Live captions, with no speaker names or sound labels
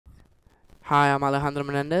Hi, I'm Alejandro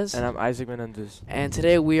Menendez. And I'm Isaac Menendez. And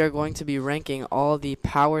today we are going to be ranking all the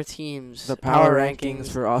power teams. The power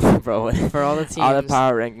rankings for all the for all the teams. All the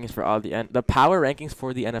power rankings for all the power rankings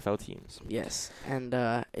for the NFL teams. Yes, and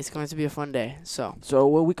it's going to be a fun day. So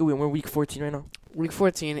what week are we in? We're week 14 right now. Week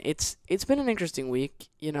 14. It's been an interesting week.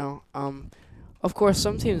 Of course,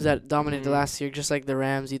 some teams that dominated last year, just like the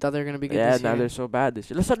Rams, you thought they were going to be good this year. Yeah, now they're so bad this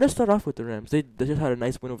year. Let's start off with the Rams. They just had a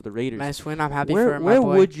nice win over the Raiders. Nice win. I'm happy for my boy.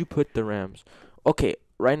 Where would you put the Rams? Okay,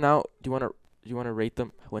 right now, do you want to rate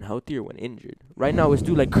them when healthy or when injured? Right now, let's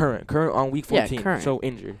do like current on week 14. Yeah, current. So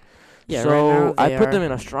injured. Yeah, so right now I put them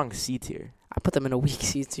in a strong C tier. I put them in a weak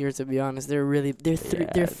C tier, to be honest. They're 4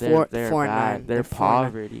 and 9. They're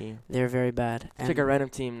poverty. They're very bad. Let's take a random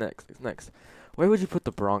team next. Where would you put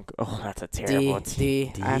the Broncos? Oh, that's a terrible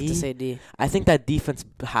team. D. I have to say D. I think that defense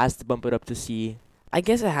has to bump it up to C. I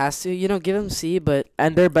guess it has to. Give them C, but...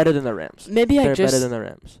 And they're better than the Rams. They're better than the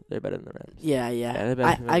Rams.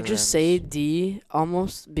 Yeah. I just say D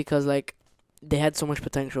almost because, they had so much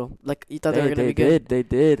potential. You thought they were going to be good. They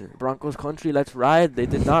did. Broncos country, let's ride. They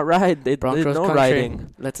did not ride. They did no country,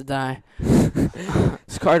 riding. Let's die.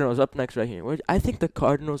 It's Cardinals up next right here. I think the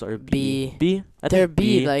Cardinals are B. B? They're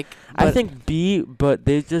B. I think B, but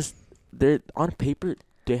they're on paper...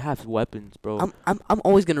 They have weapons, bro. I'm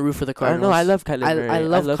always gonna root for the Cardinals. I know. I love Kyler Murray. I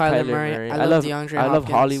love Kyler Murray. I love DeAndre Hopkins. I love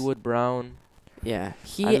Hollywood Brown. Yeah,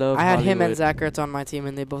 I had him and Zach Ertz on my team,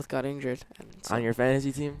 and they both got injured. On your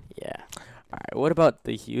fantasy team? Yeah. All right. What about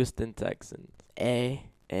the Houston Texans? A.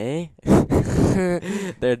 They're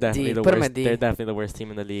definitely the worst. They're definitely the worst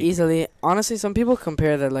team in the league. Easily. Honestly, some people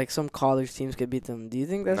compare that some college teams could beat them. Do you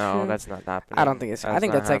think that's true? No, that's not happening. I don't think it's. I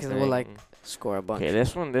think the Texans will score a bunch. Okay,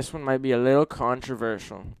 this one might be a little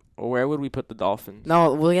controversial. Where would we put the Dolphins?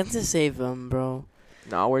 No, we have to save them, bro.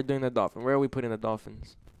 No, we're doing the Dolphins. Where are we putting the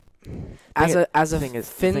Dolphins? As a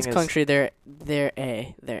Finns country, they're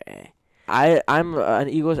A. They're A. I'm an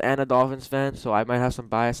Eagles and a Dolphins fan, so I might have some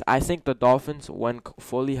bias. I think the Dolphins, when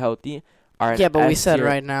fully healthy, are yeah, but we said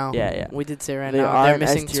right now. Yeah. We did say right now they're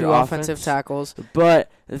missing two offensive tackles. But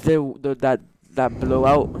that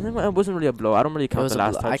blowout, it wasn't really a blowout. I don't really count the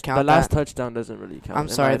last touchdown. The last touchdown doesn't really count. I'm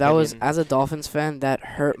sorry, that was, as a Dolphins fan, that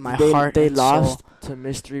hurt my heart. They lost to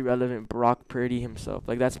mystery relevant Brock Purdy himself.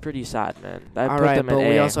 That's pretty sad, man. All right, but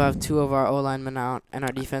we also have two of our O-linemen out, and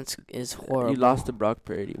our defense is horrible. You lost to Brock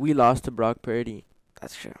Purdy. We lost to Brock Purdy.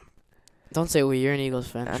 That's true. Don't say we. You're an Eagles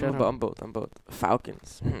fan. I'm both.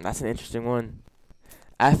 Falcons. That's an interesting one.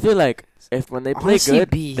 I feel like when they play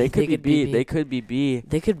good, they could be B. They could be B.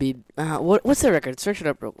 They could be. What's their record? Search it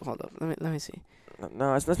up, bro. Hold up. Let me see.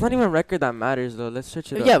 No, that's not even a record that matters, though. Let's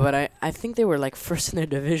search it up. Yeah, but I think they were first in their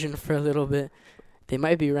division for a little bit. They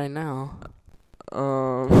might be right now.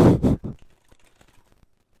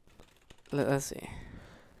 Let's see.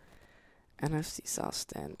 NFC South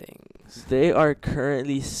standings. They are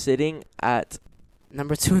currently sitting at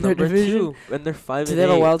number 2 in their division. And they're 5-8. Do they have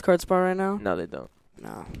a wild card spot right now? No, they don't.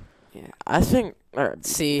 No. Yeah. I think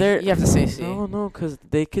C. You have to say C. No, because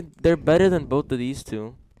they're better than both of these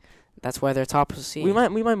two. That's why they're top of C. We might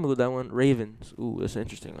move that one. Ravens. Ooh, that's an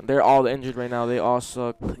interesting one. They're all injured right now. They all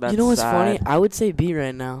suck. That's you know what's sad. funny? I would say B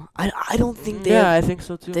right now. I don't think they. Yeah, I think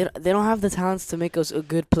so too. They don't have the talents to make us a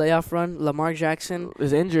good playoff run. Lamar Jackson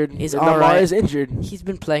is injured. Lamar is injured. He's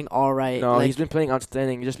been playing all right. No, he's been playing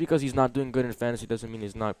outstanding. Just because he's not doing good in fantasy doesn't mean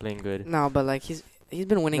he's not playing good. No, but he's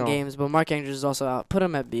been winning games. But Mark Andrews is also out. Put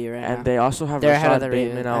him at B right now. And they also have Rashad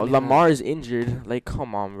Bateman out. Lamar is injured.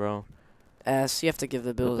 Come on, bro. S. You have to give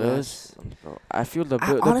the Bills S. I feel the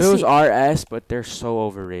Bills are S, but they're so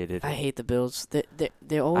overrated. I hate the Bills.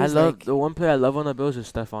 They're always. The one player I love on the Bills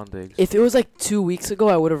is Stephon Diggs. If it was 2 weeks ago,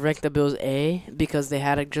 I would have ranked the Bills A because they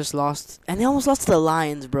had just lost, and they almost lost to the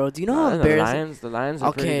Lions, bro. Do you know how embarrassing? The Lions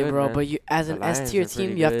are pretty good, bro, man. but you as an S tier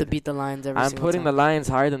team, you have to beat the Lions every single time. I'm putting the Lions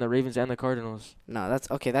higher than the Ravens and the Cardinals. No, that's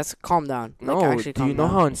okay. That's calm down. No, do you know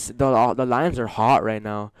how the Lions are hot right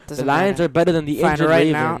now? The Lions are better than the injured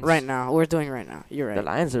Ravens. Right now, we're doing right now. You're right. The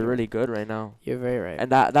Lions are really good right now. You're very right.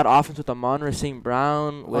 And that offense with Amon-Ra St.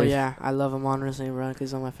 Brown. Oh yeah, I love Amon-Ra St. Brown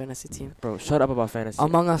because he's on my fantasy team. Bro, shut up about fantasy.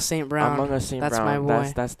 Among Us St. Brown. That's my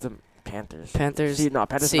boy. That's the Panthers. Panthers. Panthers not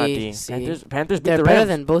D. Panthers beat the Rams. They're better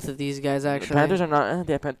than both of these guys actually. Panthers are not.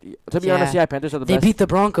 To be honest, Panthers are the best. They beat the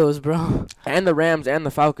Broncos, bro. And the Rams and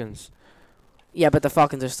the Falcons. Yeah, but the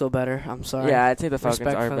Falcons are still better. I'm sorry. Yeah, I'd say the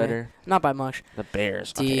Falcons are better. Not by much. The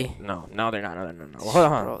Bears. D. Okay. No, they're not. No. Hold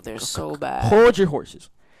on. Bro, they're so bad. Hold your horses.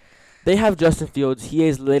 They have Justin Fields. He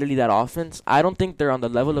is literally that offense. I don't think they're on the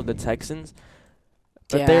level of the Texans,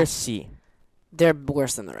 but they're C. They're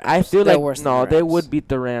worse than the Rams. I feel they're like worse than no, the they Rams. would beat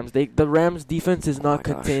the Rams. The Rams defense is not Oh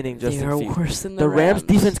my containing gosh. Justin They are Fields. worse than The Rams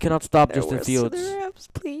defense cannot stop They're Justin worse Fields. Than the Rams,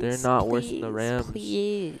 please. They're not worse than the Rams.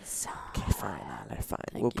 Please. Okay, fine. They're fine.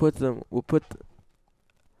 Thank We'll you. put them. We'll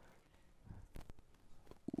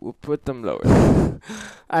put them lower.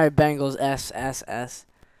 All right, Bengals S.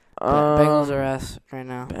 Bengals are S right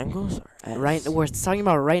now. Bengals are S. Right, we're talking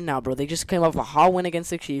about right now, bro. They just came off a hot win against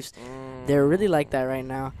the Chiefs. They're really like that right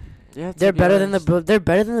now. Yeah, They're better than they're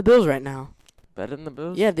better than the Bills right now. Better than the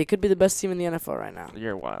Bills? Yeah, they could be the best team in the NFL right now.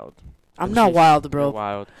 You're wild. I'm not wild, bro. You're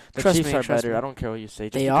wild. The Trust Chiefs me, are trust better. me. I don't care what you say.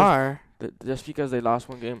 They are. Just because they lost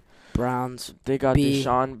one game. Browns. They got B.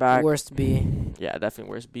 Deshaun back. Worst B. Yeah, definitely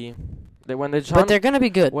worst B. But they're gonna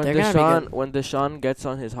be good. When They're gonna be good. When Deshaun gets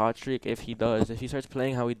on his hot streak, if he starts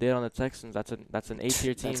playing how he did on the Texans, that's an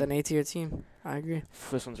A-tier team. That's an A-tier team. I agree.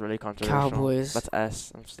 This one's really controversial. Cowboys. That's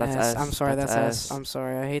S. That's S. I'm sorry, that's S. I'm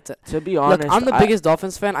sorry. I hate that. To be honest, look, I'm the biggest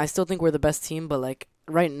Dolphins fan. I still think we're the best team, but like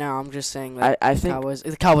right now, I'm just saying that I think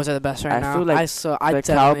the Cowboys are the best right now. I feel like I the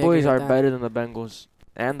Cowboys are better than the Bengals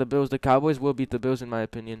and the Bills. The Cowboys will beat the Bills in my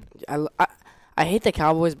opinion. I hate the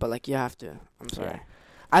Cowboys, but like you have to. I'm sorry. Yeah.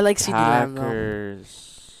 I like CD Lamb though.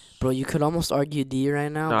 Bro, you could almost argue D right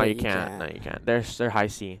now. No, but you can't. No, you can't. They're high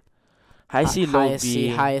C. High C, low B.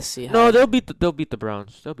 Highest C. No, they'll beat the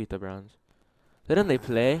Browns. Didn't they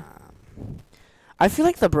play? I feel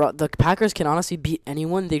like the Packers can honestly beat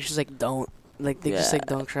anyone. They just like don't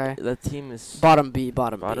don't try. The team is bottom B.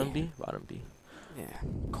 Bottom B. Yeah.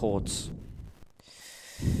 Colts.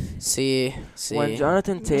 C. When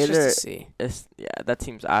Jonathan Taylor C. That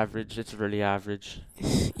team's average. It's really average.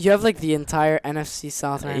 You have like the entire NFC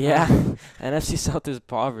South right now. Yeah. NFC South is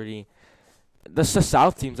poverty. The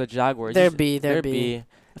South teams, the Jaguars. They're B. They're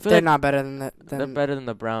not better than the. They're better than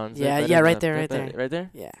the Browns. Yeah, right there. Right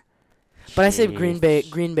there? Yeah. But I say Green Bay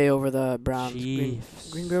over the Browns.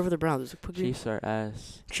 Chiefs. Green Bay over the Browns. Chiefs are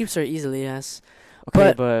S. Chiefs are easily S.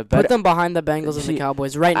 Okay, but put them behind the Bengals and the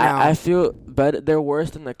Cowboys right now. I feel they're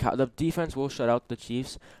worse than the defense will shut out the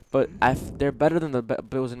Chiefs, but they're better than the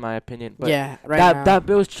Bills in my opinion. But yeah, now. That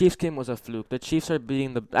Bills Chiefs game was a fluke. The Chiefs are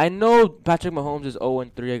beating the. I know Patrick Mahomes is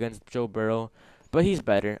 0-3 against Joe Burrow, but he's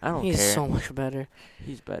better. I don't care. He's so much better.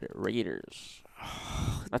 He's better. Raiders.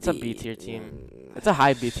 That's a B tier team. It's a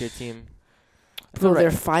high B tier team. Bro,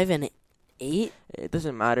 they're 5-8. It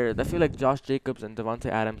doesn't matter. I feel like Josh Jacobs and Devontae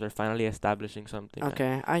Adams are finally establishing something.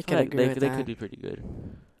 Okay, I can agree with that. They could be pretty good.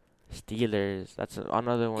 Steelers. That's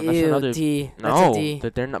another one. Ew, That's another D. No, that's a D.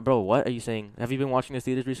 that they're not. Bro, what are you saying? Have you been watching the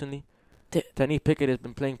Steelers recently? Kenny Pickett has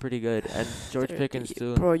been playing pretty good, and George Pickens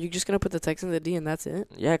too. Bro, you just gonna put the Texans at D and that's it?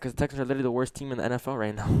 Yeah, because the Texans are literally the worst team in the NFL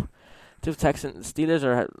right now.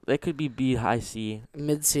 Steelers they could be B, high C.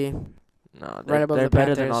 Mid C. No, they're better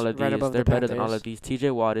Panthers, than all of these. They're better than all of these.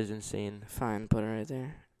 TJ Watt is insane. Fine, put it right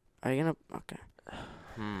there. Are you gonna? Okay.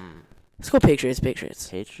 Let's go Patriots.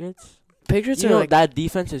 Patriots are like that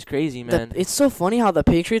defense is crazy, man. It's so funny how the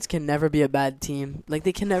Patriots can never be a bad team. Like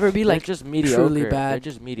they can never be like just mediocre. Truly bad. They're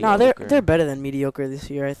just mediocre. No, they're better than mediocre this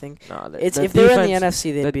year. I think. No, if they were in the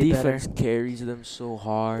NFC, they'd be better. The defense carries them so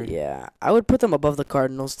hard. Yeah, I would put them above the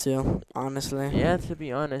Cardinals too. Honestly. Yeah, to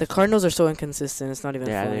be honest. The Cardinals are so inconsistent. It's not even.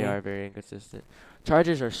 Yeah, funny. they are very inconsistent.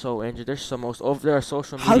 Chargers are so injured. They're a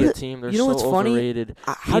social media team. They're so overrated.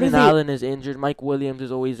 Keenan Allen is injured. Mike Williams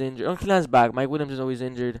is always injured. Keenan's back. Mike Williams is always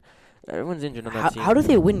injured. Everyone's injured on that team. How do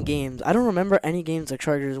they win games? I don't remember any games the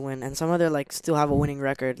Chargers win, and some of them like still have a winning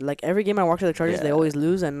record. Like every game I watch of the Chargers, they always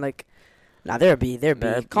lose, and like, they're B.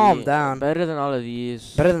 Calm down. Better than all of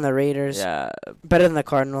these. Better than the Raiders. Yeah. Better than the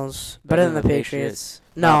Cardinals. Better than the Patriots.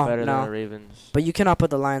 No, better than the Ravens. But you cannot put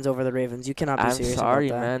the Lions over the Ravens. You cannot be serious about that. I'm sorry,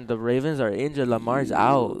 man. The Ravens are injured. Lamar's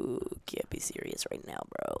out. Can't be serious right now,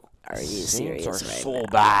 bro. Are you serious right so now?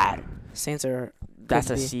 bad. Saints are. That's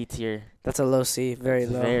a C tier. That's a low C. Very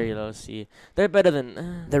low. Very low C. They're better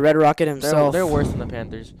than the Red Rocket himself. They're worse than the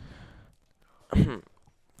Panthers. All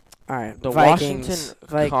right. The Vikings,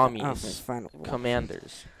 Washington Commies.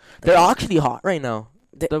 Commanders. They're actually hot right now.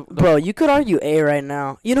 Bro, you could argue A right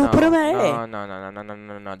now. Put them at A.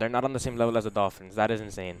 No. They're not on the same level as the Dolphins. That is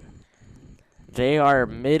insane. They are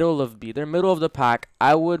middle of B. They're middle of the pack.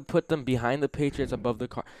 I would put them behind the Patriots, above the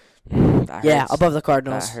above the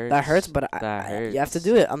Cardinals. That hurts, but hurts. You have to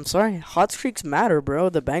do it. I'm sorry. Hot streaks matter, bro.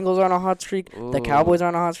 The Bengals are on a hot streak. Ooh. The Cowboys are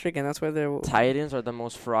on a hot streak, and that's where they're. Titans are the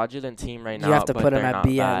most fraudulent team right now. You have to but put them at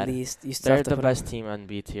B bad. at least. They're the best team on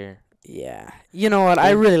B tier. Yeah. You know what?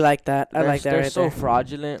 I really like that. I like that. They're right so there.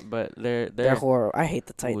 fraudulent, but they're horrible. I hate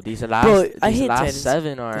the Titans. These last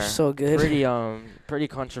 7 are so good. Pretty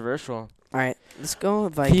controversial. All right, let's go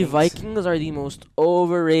Vikings. The Vikings are the most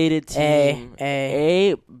overrated team.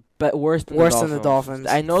 A. worse than the Dolphins.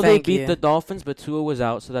 I know they beat the Dolphins, but Tua was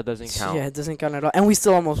out, so that doesn't count. Yeah, it doesn't count at all. And we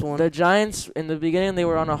still almost won. The Giants, in the beginning, they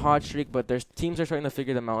were on a hot streak, but their teams are starting to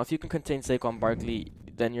figure them out. If you can contain Saquon Barkley,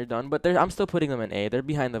 then you're done. But I'm still putting them in A. They're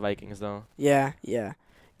behind the Vikings, though. Yeah.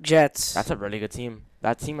 Jets. That's a really good team.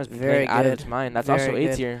 That team has been playing out of its mind. That's also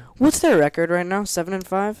A tier. What's their record right now?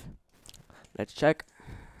 7-5? Let's check.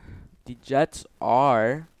 The Jets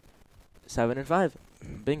are 7-5.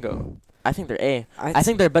 Bingo. I think they're A. I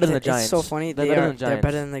think they're better than the Giants. It's so funny. They're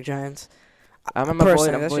better than the Giants. I'm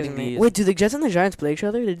avoiding these. Wait, do the Jets and the Giants play each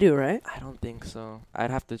other? They do, right? I don't think so.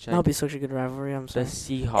 I'd have to check. That'll be such a good rivalry. I'm sorry. The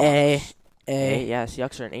Seahawks. A. Yeah,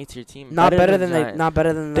 Seahawks are an A tier team. Not better than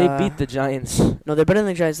the. They beat the Giants. No, they're better than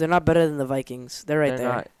the Giants. They're not better than the Vikings. They're right there.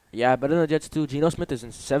 Not. Yeah, better than the Jets too. Geno Smith is in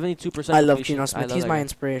 72%. I love Geno Smith. He's my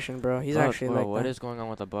inspiration, bro. He's actually like. What is going on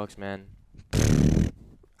with the Bucs, man?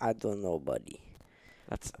 I don't know, buddy.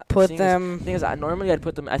 Thing is, normally I'd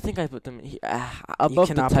put them. I think I put them above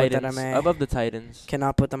the Titans. Above the Titans.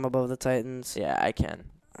 Cannot put them above the Titans. Yeah, I can.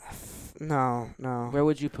 No. Where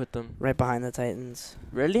would you put them? Right behind the Titans.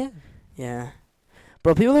 Really? Yeah.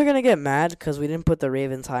 Bro, people are gonna get mad because we didn't put the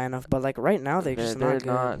Ravens high enough. But like right now, they're just not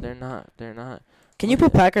good. They're not. Can you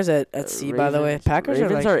put Packers at C? By the way, Packers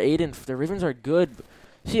Ravens are 8 and the Ravens are good.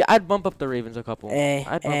 See, I'd bump up the Ravens a couple. Put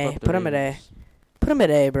them at A. Put them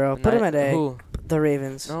at A, bro. Put them at A. Who? The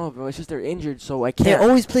Ravens. No, bro. It's just they're injured, so I can't. They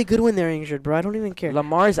always play good when they're injured, bro. I don't even care.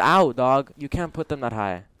 Lamar's out, dog. You can't put them that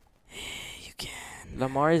high. You can.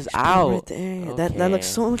 Lamar is out. Right there. Okay. That looks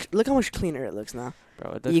so much. Look how much cleaner it looks now.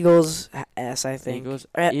 Bro, Eagles S, I think. Eagles.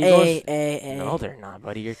 A. No, they're not,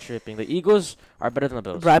 buddy. You're tripping. The Eagles are better than the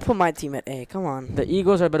Bills. Bro, I put my team at A. Come on. The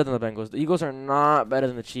Eagles are better than the Bengals. The Eagles are not better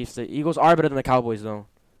than the Chiefs. The Eagles are better than the Cowboys, though.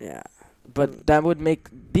 Yeah. But that would make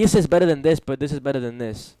this is better than this, but this is better than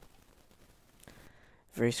this.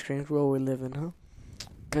 Very strange world we live in, huh?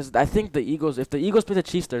 Because I think the Eagles, if the Eagles play the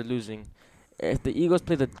Chiefs, they're losing. If the Eagles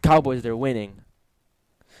play the Cowboys, they're winning.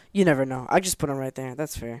 You never know. I just put them right there.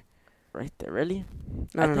 That's fair. Right there, really?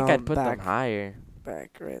 No, I think I'd put them higher.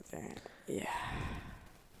 Back right there. Yeah.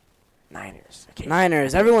 Niners. Okay.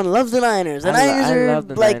 Niners. Everyone loves the Niners. The Niners are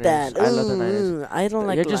like that. I love the Niners. I don't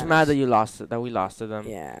like. You're just mad that we lost to them.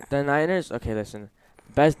 Yeah. The Niners. Okay, listen.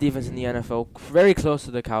 Best defense in the NFL. Very close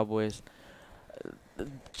to the Cowboys.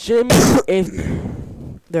 They're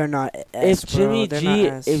not S,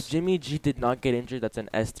 if Jimmy G did not get injured, that's an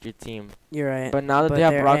S tier team. You're right. But now that they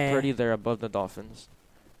have Brock Purdy, they're above the Dolphins.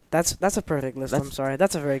 That's a perfect list. I'm sorry.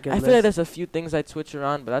 That's a very good list. I feel like there's a few things I'd switch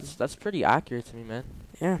around, but that's pretty accurate to me, man.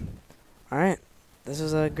 Yeah. All right. This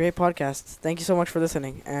was a great podcast. Thank you so much for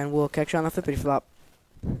listening, and we'll catch you on the flippity flop.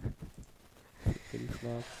 Flippity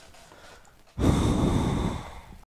flop.